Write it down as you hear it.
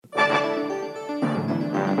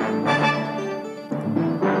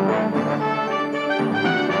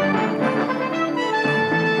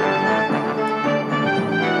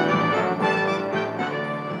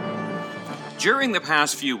During the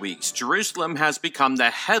past few weeks, Jerusalem has become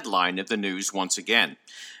the headline of the news once again.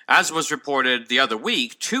 As was reported the other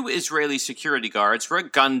week, 2 Israeli security guards were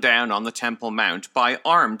gunned down on the Temple Mount by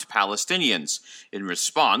armed Palestinians. In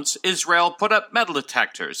response, Israel put up metal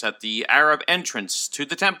detectors at the Arab entrance to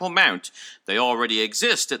the Temple Mount. They already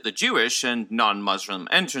exist at the Jewish and non-Muslim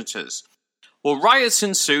entrances. Well, riots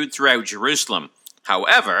ensued throughout Jerusalem.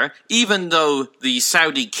 However, even though the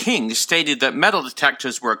Saudi king stated that metal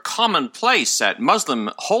detectors were commonplace at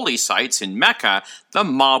Muslim holy sites in Mecca, the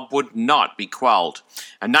mob would not be quelled.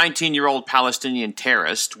 A 19-year-old Palestinian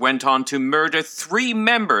terrorist went on to murder 3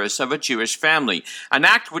 members of a Jewish family, an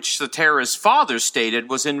act which the terrorist's father stated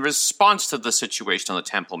was in response to the situation on the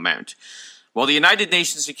Temple Mount. Well, the United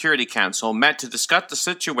Nations Security Council met to discuss the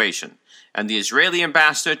situation, and the Israeli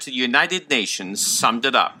ambassador to the United Nations summed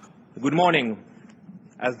it up. Good morning.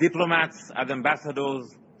 As diplomats, as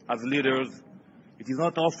ambassadors, as leaders, it is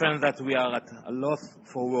not often that we are at a loss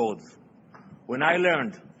for words. When I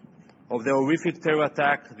learned of the horrific terror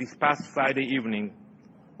attack this past Friday evening,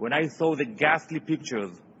 when I saw the ghastly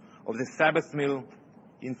pictures of the Sabbath meal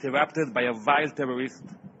interrupted by a vile terrorist,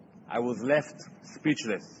 I was left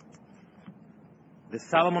speechless. The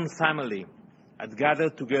Salomon family had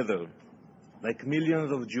gathered together, like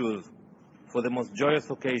millions of Jews, for the most joyous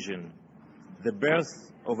occasion, the birth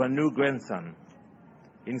of a new grandson.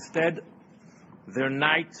 Instead, their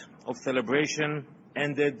night of celebration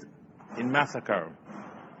ended in massacre.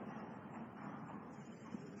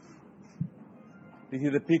 This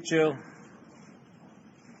is a picture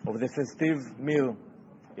of the festive meal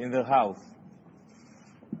in their house.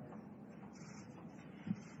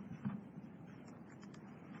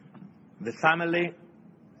 The family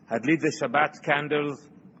had lit the Shabbat candles,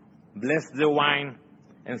 blessed the wine,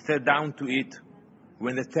 and sat down to eat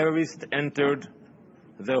when the terrorist entered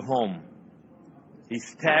their home. He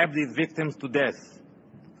stabbed his victims to death.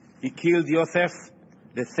 He killed Yosef,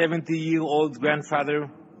 the 70-year-old grandfather.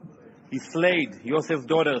 He slayed Yosef's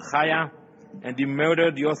daughter, Chaya, and he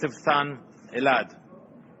murdered Yosef's son, Elad.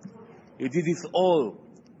 He did this all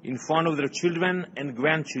in front of their children and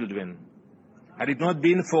grandchildren. Had it not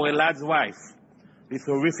been for Elad's wife, this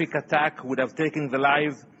horrific attack would have taken the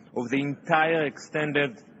lives of the entire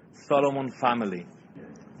extended Solomon family.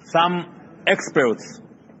 Some experts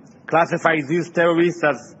classify these terrorists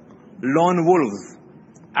as lone wolves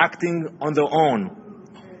acting on their own,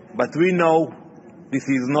 but we know this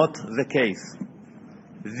is not the case.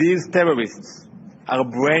 These terrorists are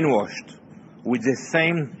brainwashed with the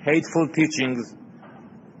same hateful teachings.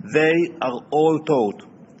 They are all taught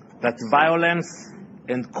that violence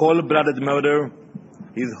and cold-blooded murder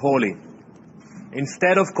is holy.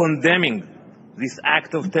 Instead of condemning this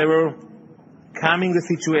act of terror, calming the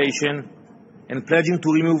situation, and pledging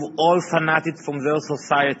to remove all fanatics from their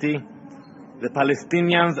society, the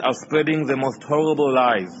Palestinians are spreading the most horrible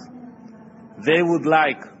lies. They would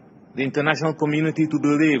like the international community to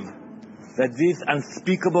believe that this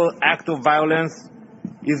unspeakable act of violence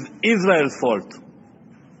is Israel's fault.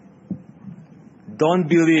 Don't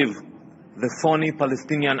believe the phony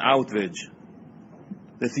Palestinian outrage.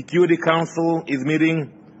 The Security Council is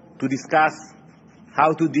meeting to discuss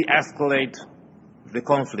how to de-escalate the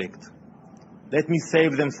conflict. Let me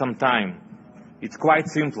save them some time. It's quite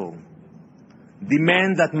simple.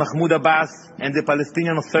 Demand that Mahmoud Abbas and the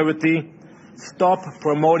Palestinian Authority stop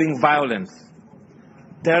promoting violence.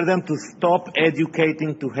 Tell them to stop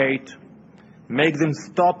educating to hate. Make them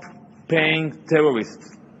stop paying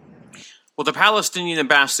terrorists. Well, the Palestinian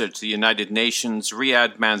ambassador to the United Nations,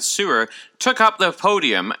 Riyad Mansour, took up the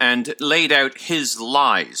podium and laid out his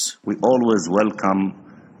lies. We always welcome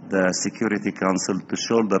the Security Council to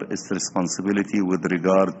shoulder its responsibility with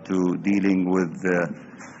regard to dealing with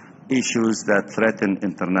issues that threaten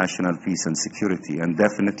international peace and security. And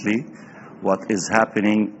definitely what is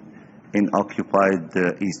happening in occupied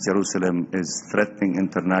East Jerusalem is threatening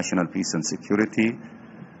international peace and security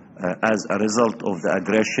as a result of the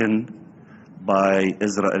aggression by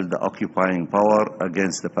Israel, the occupying power,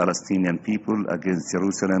 against the Palestinian people, against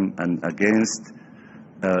Jerusalem, and against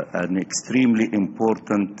an extremely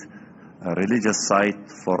important religious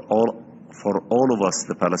site for all of us,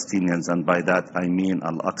 the Palestinians, and by that I mean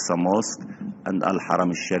Al-Aqsa Mosque and Al-Haram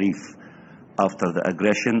al-Sharif. After the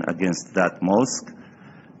aggression against that mosque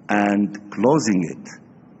and closing it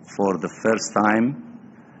for the first time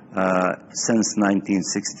since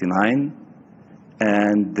 1969,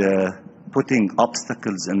 and putting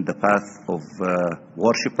obstacles in the path of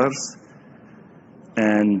worshippers,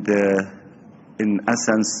 and in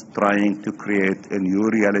essence trying to create a new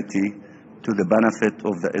reality to the benefit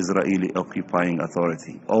of the Israeli occupying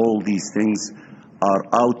authority. All these things are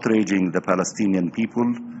outraging the Palestinian people,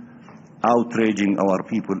 outraging our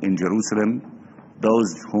people in Jerusalem,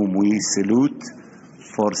 those whom we salute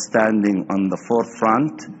for standing on the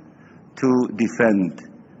forefront to defend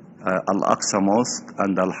Al-Aqsa Mosque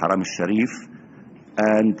and Al-Haram al-Sharif,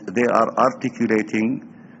 and they are articulating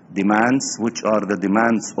demands which are the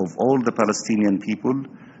demands of all the Palestinian people,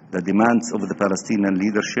 the demands of the Palestinian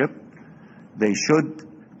leadership. They should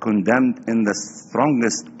condemn in the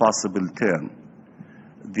strongest possible term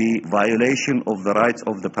the violation of the rights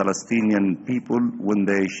of the Palestinian people when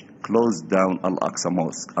they closed down Al-Aqsa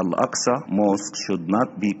Mosque. Al-Aqsa Mosque should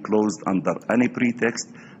not be closed under any pretext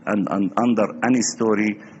and under any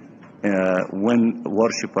story when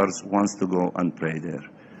worshippers wants to go and pray there.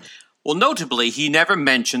 Well, notably, he never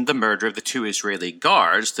mentioned the murder of the 2 Israeli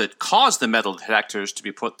guards that caused the metal detectors to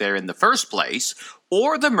be put there in the first place,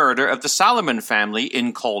 or the murder of the Salomon family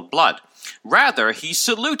in cold blood. Rather, he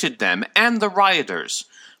saluted them and the rioters.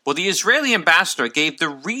 Well, the Israeli ambassador gave the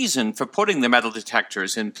reason for putting the metal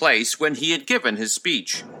detectors in place when he had given his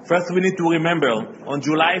speech. First, we need to remember, on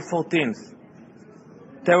July 14th,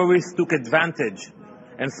 terrorists took advantage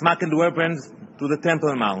and smuggled weapons to the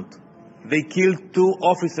Temple Mount. They killed 2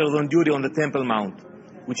 officers on duty on the Temple Mount,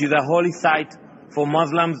 which is a holy site for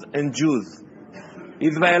Muslims and Jews.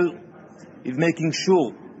 Israel is making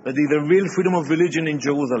sure that there is a real freedom of religion in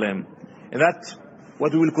Jerusalem, and that's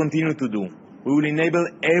what we will continue to do. We will enable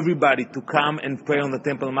everybody to come and pray on the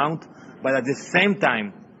Temple Mount, but at the same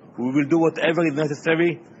time, we will do whatever is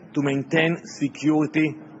necessary to maintain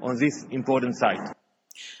security on this important site.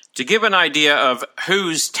 To give an idea of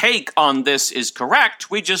whose take on this is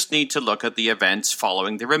correct, we just need to look at the events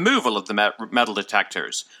following the removal of the metal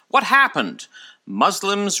detectors. What happened?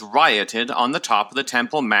 Muslims rioted on the top of the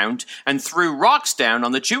Temple Mount and threw rocks down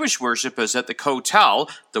on the Jewish worshippers at the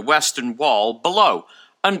Kotel, the Western Wall, below,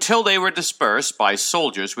 until they were dispersed by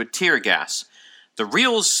soldiers with tear gas. The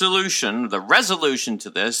real solution, the resolution to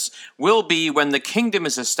this, will be when the kingdom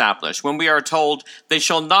is established, when we are told, "They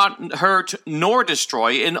shall not hurt nor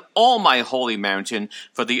destroy in all my holy mountain,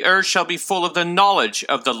 for the earth shall be full of the knowledge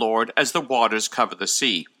of the Lord as the waters cover the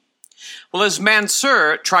sea." Well, as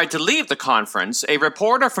Mansour tried to leave the conference, a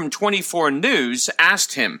reporter from 24 News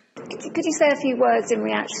asked him, Could you say a few words in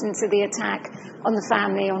reaction to the attack on the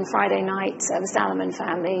family on Friday night, the Salomon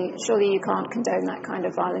family? Surely you can't condone that kind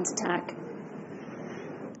of violent attack.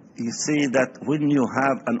 You see that when you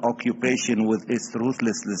have an occupation with its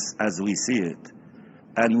ruthlessness as we see it,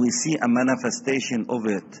 and we see a manifestation of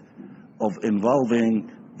it, of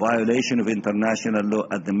involving violation of international law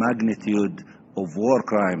at the magnitude of war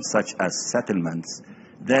crimes such as settlements,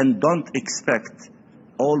 then don't expect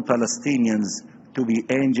all Palestinians to be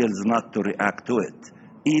angels not to react to it.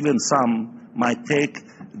 Even some might take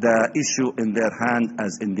the issue in their hand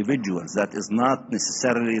as individuals. That is not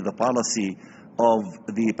necessarily the policy of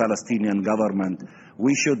the Palestinian government.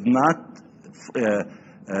 We should not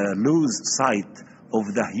lose sight of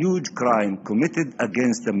the huge crime committed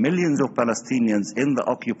against the millions of Palestinians in the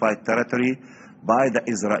occupied territory by the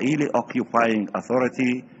Israeli occupying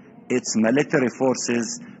authority, its military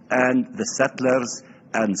forces, and the settlers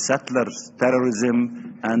and settlers'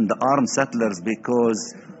 terrorism and the armed settlers,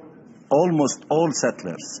 because almost all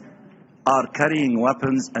settlers are carrying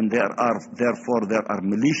weapons and therefore there are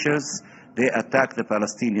militias. They attack the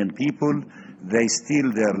Palestinian people, they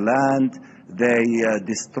steal their land, they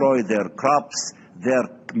destroy their crops, they're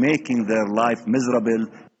making their life miserable.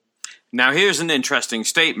 Now here's an interesting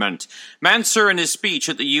statement. Mansour in his speech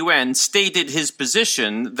at the UN stated his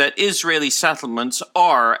position that Israeli settlements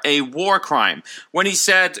are a war crime when he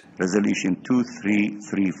said, Resolution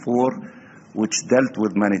 2334, which dealt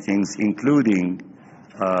with many things, including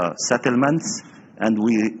settlements, and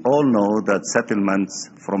we all know that settlements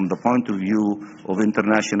from the point of view of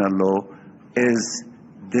international law is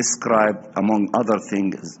described, among other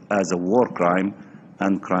things, as a war crime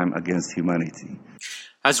and crime against humanity.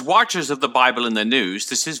 As watchers of the Bible in the news,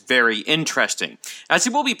 this is very interesting, as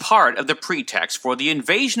it will be part of the pretext for the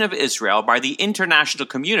invasion of Israel by the international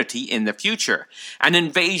community in the future. An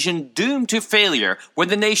invasion doomed to failure when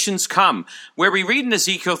the nations come, where we read in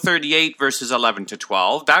Ezekiel 38 verses 11 to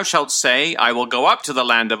 12, "Thou shalt say, I will go up to the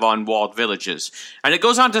land of unwalled villages." And it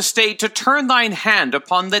goes on to state, "To turn thine hand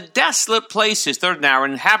upon the desolate places that are now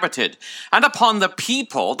inhabited, and upon the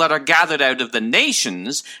people that are gathered out of the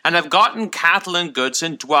nations, and have gotten cattle and goods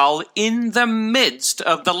and dwell in the midst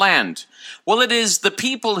of the land." Well, it is the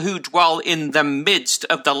people who dwell in the midst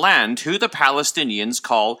of the land who the Palestinians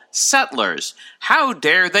call settlers. How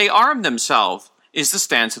dare they arm themselves, is the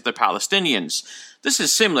stance of the Palestinians. This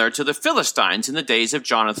is similar to the Philistines in the days of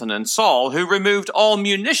Jonathan and Saul, who removed all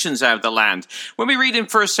munitions out of the land. When we read in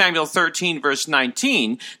 1 Samuel 13, verse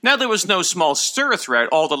 19, "Now there was no small stir throughout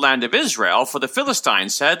all the land of Israel, for the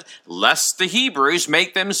Philistines said, 'Lest the Hebrews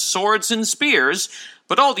make them swords and spears.'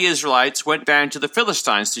 But all the Israelites went down to the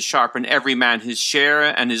Philistines to sharpen every man his share,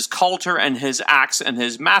 and his coulter, and his axe, and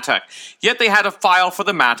his mattock. Yet they had a file for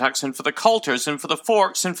the mattocks, and for the coulters, and for the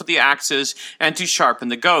forks, and for the axes, and to sharpen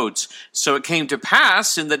the goads. So it came to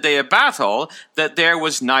pass in the day of battle, that there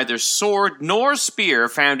was neither sword nor spear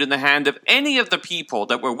found in the hand of any of the people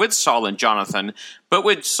that were with Saul and Jonathan, but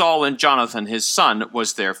with Saul and Jonathan his son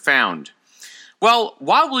was there found." Well,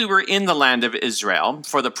 while we were in the land of Israel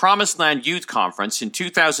for the Promised Land Youth Conference in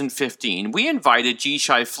 2015, we invited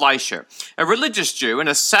Jishai Fleischer, a religious Jew and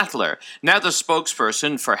a settler, now the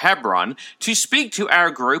spokesperson for Hebron, to speak to our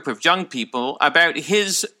group of young people about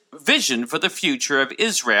his vision for the future of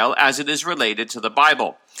Israel as it is related to the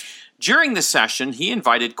Bible. During the session, he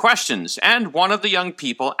invited questions, and one of the young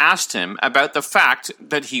people asked him about the fact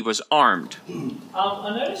that he was armed. I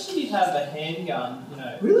noticed you have a handgun,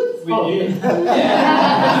 Really? with you.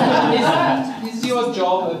 Yeah. Is your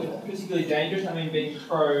job particularly dangerous? I mean, being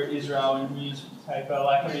pro-Israel and newspaper,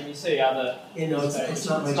 you see other... Yeah, no, it's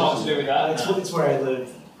not my it's job. not to do with that? No. It's where I live.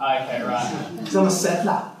 Okay, right. Because I'm a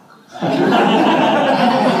settler. I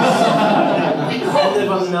live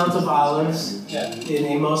on the Mount of Olives in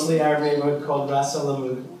a mostly Arab neighborhood called Ras Al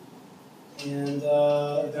Amoud, and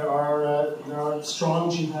there are strong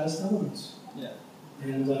jihadist elements. Yeah.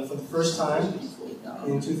 And for the first time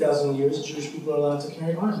in 2,000 years, Jewish people are allowed to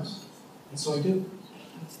carry arms, and so I do.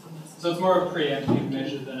 So it's more a preemptive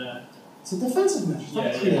measure than a... It's a defensive measure. It's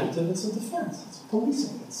not preemptive. It's a defense. It's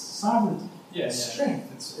policing. It's sovereignty. It's strength.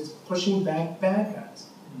 It's pushing back bad guys.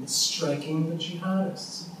 It's striking the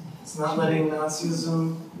jihadists. It's not letting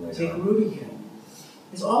Nazism take root again.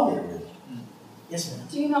 It's all there. Yes, ma'am.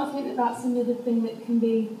 Do you not think that that's another thing that can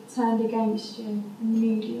be turned against you in the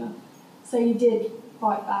media? So you did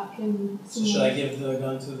fight back and... So should I give the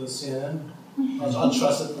gun to the CNN? I'll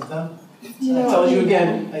trust it with them. I told you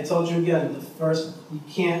again, the first, you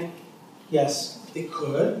can't, yes, it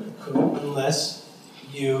could, unless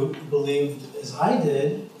you believed, as I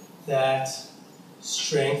did, that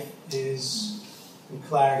strength and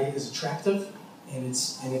clarity is attractive, and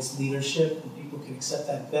its leadership, and people can accept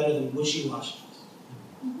that better than wishy-washy.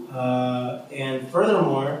 And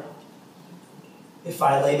furthermore, if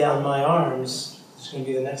I lay down my arms, there's going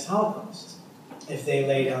to be the next Holocaust. If they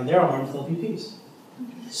lay down their arms, there'll be peace.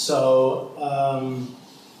 So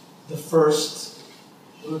the first,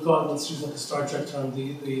 let's use like a Star Trek term,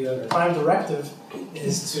 the prime directive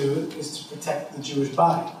is to protect the Jewish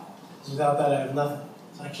body. Without that, I have nothing.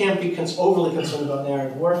 So I can't be overly concerned about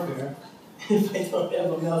narrative warfare if I don't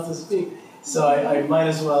have a mouth to speak. So I might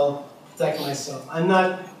as well protect myself.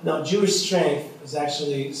 Jewish strength is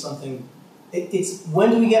actually something, it's when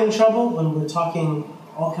do we get in trouble? When we're talking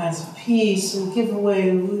all kinds of peace and giveaway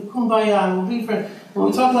and kumbaya and be friends. When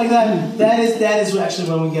we talk like that, that is actually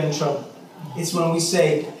when we get in trouble. It's when we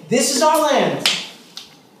say, this is our land,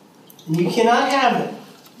 and you cannot have it.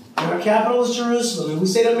 And our capital is Jerusalem. And we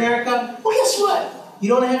say to America, well, guess what? You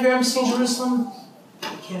don't have your embassy in Jerusalem,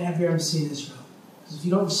 you can't have your embassy in Israel. Because if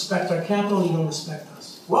you don't respect our capital, you don't respect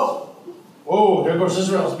us. Whoa, there goes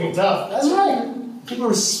Israel. It's being tough. That's right. People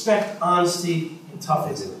respect honesty and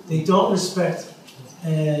toughness. They don't respect,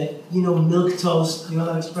 milk toast. You know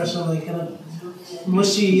that expression, like kind of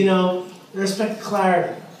mushy, They respect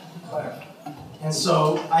clarity. And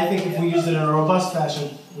so I think if we used it in a robust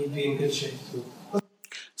fashion, we'd be in good shape.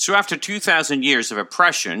 So after 2,000 years of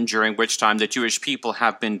oppression, during which time the Jewish people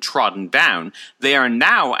have been trodden down, they are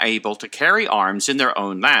now able to carry arms in their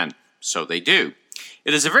own land. So they do.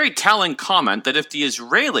 It is a very telling comment that if the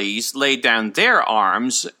Israelis laid down their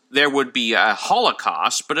arms, there would be a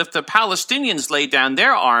Holocaust, but if the Palestinians laid down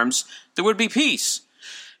their arms, there would be peace.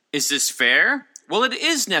 Is this fair? Well, it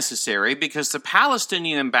is necessary because the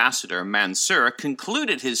Palestinian ambassador, Mansour,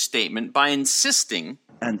 concluded his statement by insisting,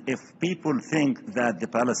 and if people think that the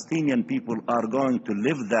Palestinian people are going to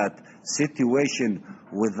live that situation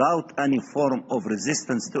without any form of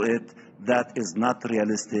resistance to it, that is not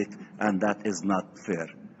realistic and that is not fair.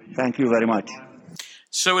 Thank you very much.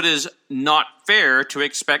 So it is not fair to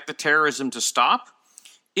expect the terrorism to stop?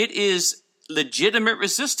 It is legitimate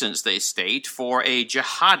resistance, they state, for a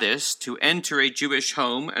jihadist to enter a Jewish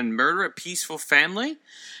home and murder a peaceful family?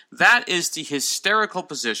 That is the hysterical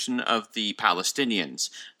position of the Palestinians.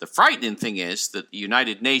 The frightening thing is that the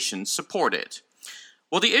United Nations support it.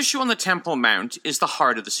 Well, the issue on the Temple Mount is the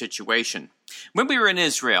heart of the situation. When we were in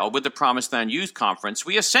Israel with the Promised Land Youth Conference,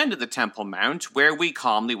 we ascended the Temple Mount, where we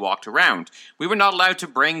calmly walked around. We were not allowed to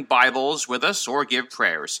bring Bibles with us or give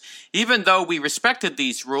prayers. Even though we respected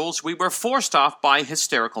these rules, we were forced off by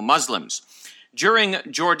hysterical Muslims. During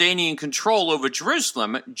Jordanian control over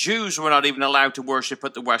Jerusalem, Jews were not even allowed to worship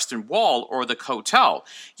at the Western Wall or the Kotel.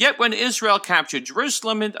 Yet when Israel captured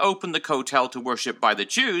Jerusalem, it opened the Kotel to worship by the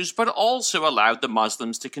Jews, but also allowed the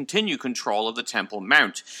Muslims to continue control of the Temple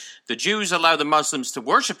Mount. The Jews allow the Muslims to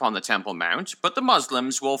worship on the Temple Mount, but the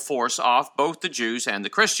Muslims will force off both the Jews and the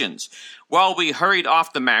Christians. While we hurried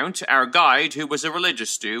off the Mount, our guide, who was a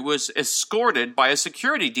religious Jew, was escorted by a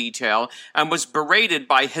security detail and was berated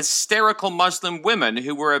by hysterical Muslim women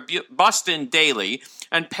who were bussed in daily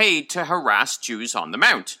and paid to harass Jews on the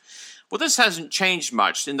Mount. Well, this hasn't changed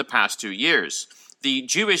much in the past 2 years. The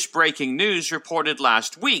Jewish Breaking News reported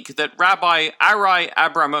last week that Rabbi Ari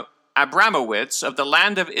Abramowitz of the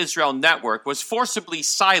Land of Israel Network was forcibly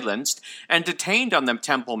silenced and detained on the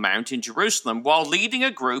Temple Mount in Jerusalem while leading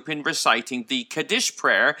a group in reciting the Kaddish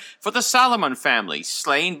prayer for the Salomon family,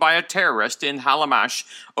 slain by a terrorist in Halamash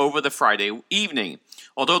over the Friday evening.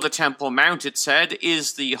 Although the Temple Mount, it said,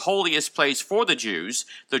 is the holiest place for the Jews,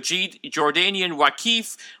 the Jordanian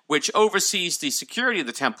Waqif, which oversees the security of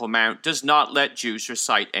the Temple Mount, does not let Jews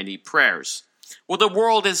recite any prayers. Well, the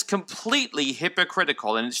world is completely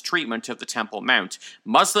hypocritical in its treatment of the Temple Mount.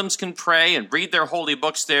 Muslims can pray and read their holy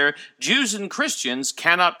books there. Jews and Christians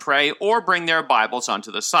cannot pray or bring their Bibles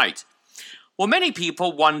onto the site. Well, many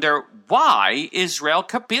people wonder why Israel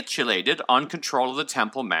capitulated on control of the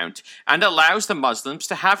Temple Mount and allows the Muslims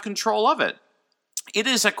to have control of it. It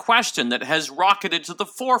is a question that has rocketed to the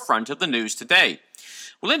forefront of the news today.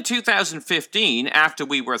 Well, in 2015, after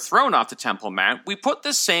we were thrown off the Temple Mount, we put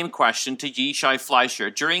this same question to Yishai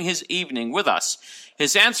Fleischer during his evening with us.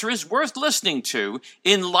 His answer is worth listening to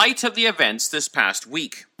in light of the events this past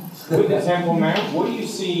week. With the Temple Mount, what do you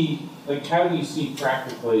see, how do you see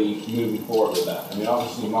practically moving forward with that? I mean,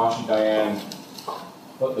 obviously, Moshe Dayan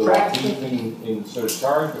put the Waqif in sort of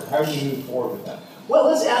charge, but how do you move forward with that? Well,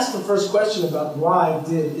 let's ask the first question about why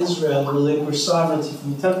did Israel relinquish sovereignty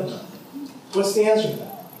from the Temple Mount? What's the answer to that?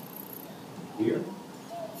 Fear.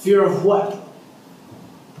 Fear of what?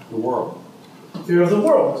 The world. Fear of the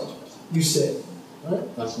world, you say.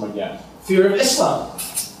 Right? That's my guess. Fear of Islam.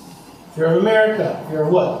 Fear of America. Fear of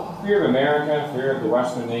what? Fear of America, fear of the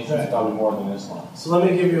Western nations, right. Probably more than Islam. So let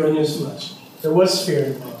me give you a newsflash. There was fear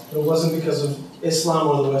involved, but it wasn't because of Islam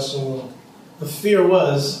or the Western world. The fear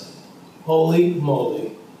was, holy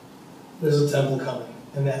moly, there's a temple coming,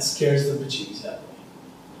 and that scares the bejesus out of me.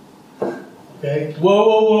 Okay?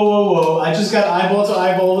 Whoa. I just got eyeball to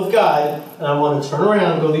eyeball with God, and I want to turn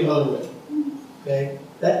around and go the other way. Okay?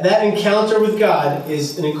 That encounter with God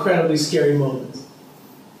is an incredibly scary moment.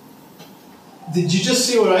 Did you just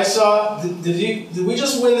see what I saw? Did we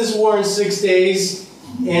just win this war in 6 days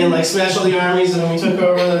and smash all the armies and then we took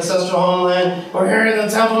over the ancestral homeland? We're here at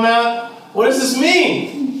the Temple Mount? What does this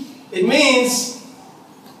mean? It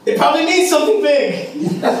probably means something big.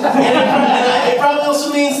 and it probably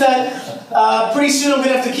also means that pretty soon I'm going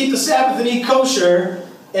to have to keep the Sabbath and eat kosher,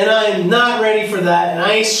 and I'm not ready for that, and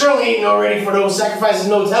I certainly ain't ready for no sacrifices,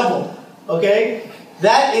 no temple. Okay?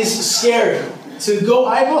 That is scary. To go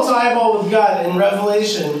eyeball to eyeball with God in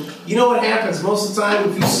Revelation, you know what happens? Most of the time,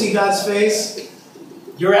 if you see God's face,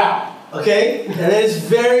 you're out. Okay? And it is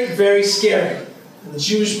very, very scary. And the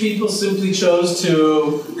Jewish people simply chose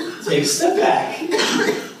to take a step back.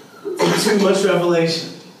 Too much revelation.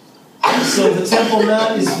 So the Temple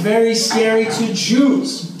Mount is very scary to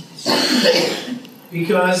Jews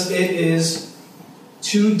because it is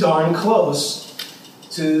too darn close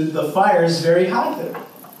to the fire is very hot there.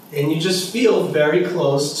 And you just feel very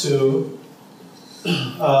close to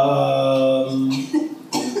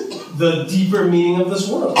the deeper meaning of this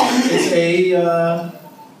world.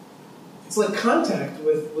 It's like contact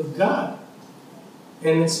with God.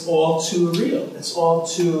 And it's all too real.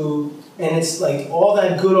 And it's like all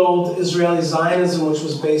that good old Israeli Zionism, which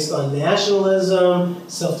was based on nationalism,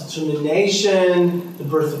 self-determination, the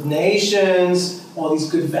birth of nations, all these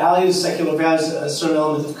good values, secular values, a certain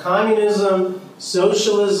element of communism,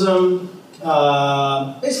 socialism,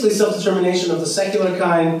 basically self-determination of the secular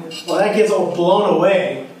kind. Well, that gets all blown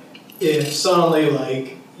away if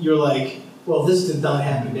suddenly you're well, this did not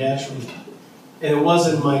happen naturally. And it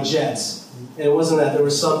wasn't my jets. And it wasn't that there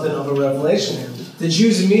was something of a revelation here. The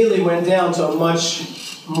Jews immediately went down to a much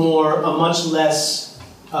less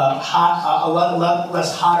hotter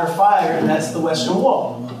fire, and that's the Western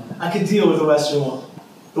Wall. I could deal with the Western Wall.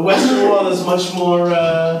 The Western Wall is much more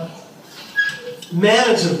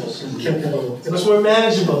manageable. It's much more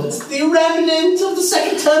manageable. It's the remnant of the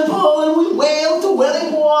Second Temple, and we wailed the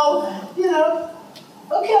Wailing Wall.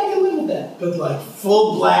 Okay, I can live with that. But like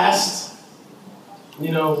full blast,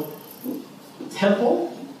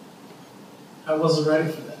 temple, I wasn't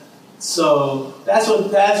ready for that. So that's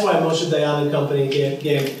why Moshe Dayan and company gave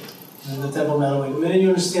the Temple Mount away. The minute you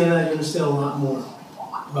understand that, you understand a lot more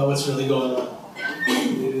about what's really going on.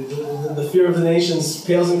 The fear of the nations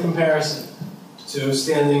pales in comparison to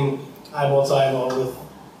standing eyeball to eyeball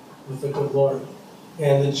with the good Lord.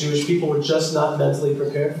 And the Jewish people were just not mentally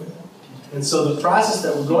prepared for that. And so the process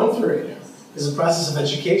that we're going through right now is a process of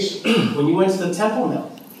education. When you went to the Temple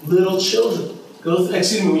Mount, little children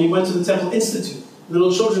when you went to the Temple Institute,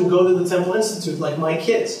 little children go to the Temple Institute like my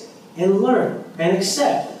kids and learn and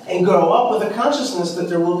accept and grow up with a consciousness that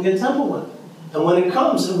there will be a temple one. And when it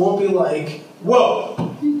comes, it won't be like, whoa,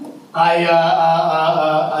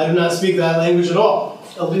 I do not speak that language at all.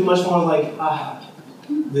 It'll be much more like, aha,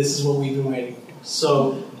 this is what we've been waiting for.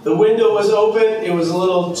 So the window was open. It was a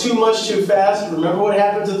little too much too fast. Remember what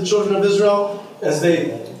happened to the children of Israel as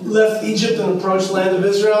they left Egypt and approached the land of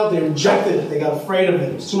Israel? They rejected it. They got afraid of it.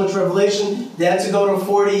 It was too much revelation. They had to go to a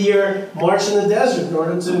 40-year march in the desert in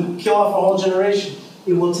order to kill off a whole generation.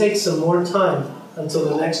 It will take some more time until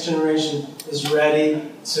the next generation is ready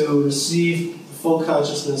to receive the full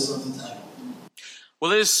consciousness of the time.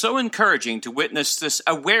 Well, it is so encouraging to witness this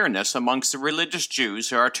awareness amongst the religious Jews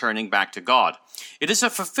who are turning back to God. It is a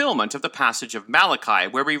fulfillment of the passage of Malachi,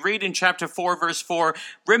 where we read in chapter 4, verse 4,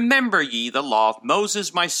 "Remember ye the law of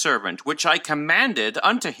Moses my servant, which I commanded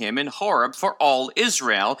unto him in Horeb for all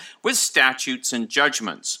Israel, with statutes and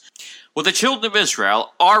judgments." Well, the children of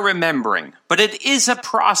Israel are remembering, but it is a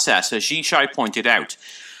process, as Yishai pointed out.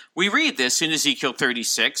 We read this in Ezekiel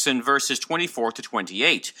 36 and verses 24 to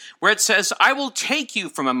 28, where it says, "I will take you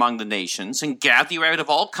from among the nations and gather you out of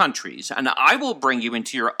all countries, and I will bring you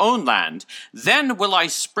into your own land. Then will I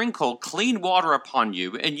sprinkle clean water upon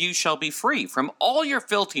you, and you shall be free from all your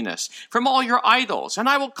filthiness, from all your idols, and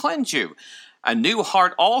I will cleanse you. A new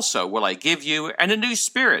heart also will I give you, and a new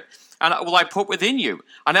spirit and will I put within you.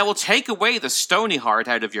 And I will take away the stony heart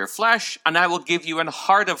out of your flesh, and I will give you an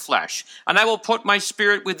heart of flesh. And I will put my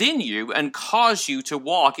spirit within you, and cause you to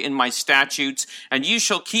walk in my statutes, and ye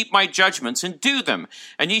shall keep my judgments and do them.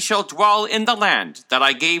 And ye shall dwell in the land that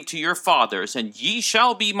I gave to your fathers, and ye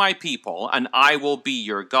shall be my people, and I will be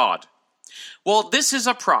your God." Well, this is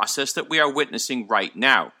a process that we are witnessing right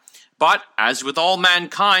now. But, as with all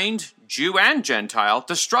mankind, Jew and Gentile,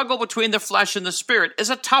 the struggle between the flesh and the spirit is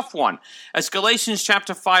a tough one. As Galatians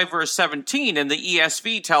chapter 5 verse 17 in the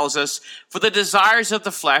ESV tells us, "For the desires of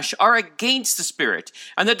the flesh are against the spirit,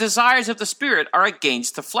 and the desires of the spirit are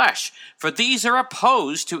against the flesh. For these are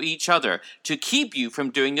opposed to each other, to keep you from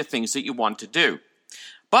doing the things that you want to do."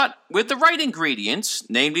 But with the right ingredients,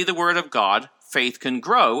 namely the Word of God, faith can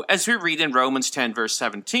grow, as we read in Romans 10 verse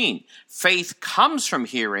 17. Faith comes from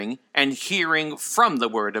hearing, and hearing from the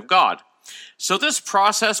Word of God. So this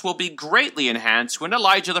process will be greatly enhanced when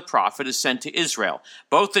Elijah the prophet is sent to Israel.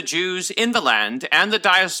 Both the Jews in the land and the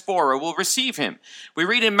diaspora will receive him. We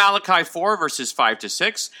read in Malachi 4 verses 5 to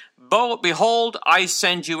 6, "Behold, I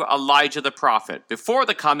send you Elijah the prophet, before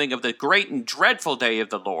the coming of the great and dreadful day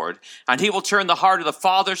of the Lord, and he will turn the heart of the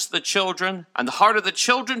fathers to the children, and the heart of the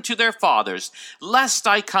children to their fathers, lest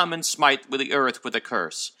I come and smite the earth with a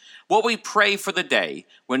curse." Well, we pray for the day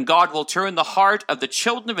when God will turn the heart of the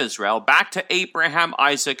children of Israel back to Abraham,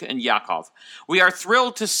 Isaac, and Yaakov. We are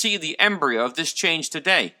thrilled to see the embryo of this change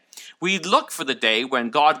today. We look for the day when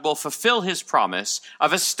God will fulfill his promise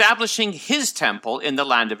of establishing his temple in the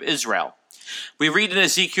land of Israel. We read in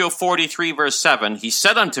Ezekiel 43 verse 7, "He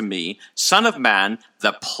said unto me, Son of man,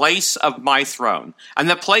 the place of my throne, and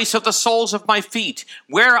the place of the soles of my feet,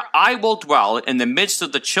 where I will dwell in the midst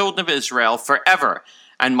of the children of Israel forever,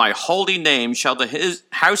 and my holy name shall the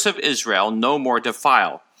house of Israel no more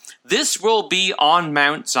defile. This will be on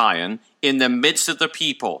Mount Zion, in the midst of the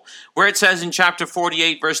people," where it says in chapter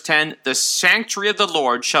 48 verse 10, "The sanctuary of the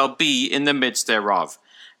Lord shall be in the midst thereof."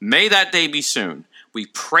 May that day be soon. We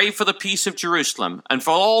pray for the peace of Jerusalem and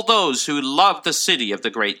for all those who love the city of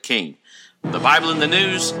the great King. The Bible in the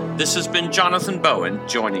News, this has been Jonathan Bowen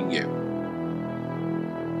joining you.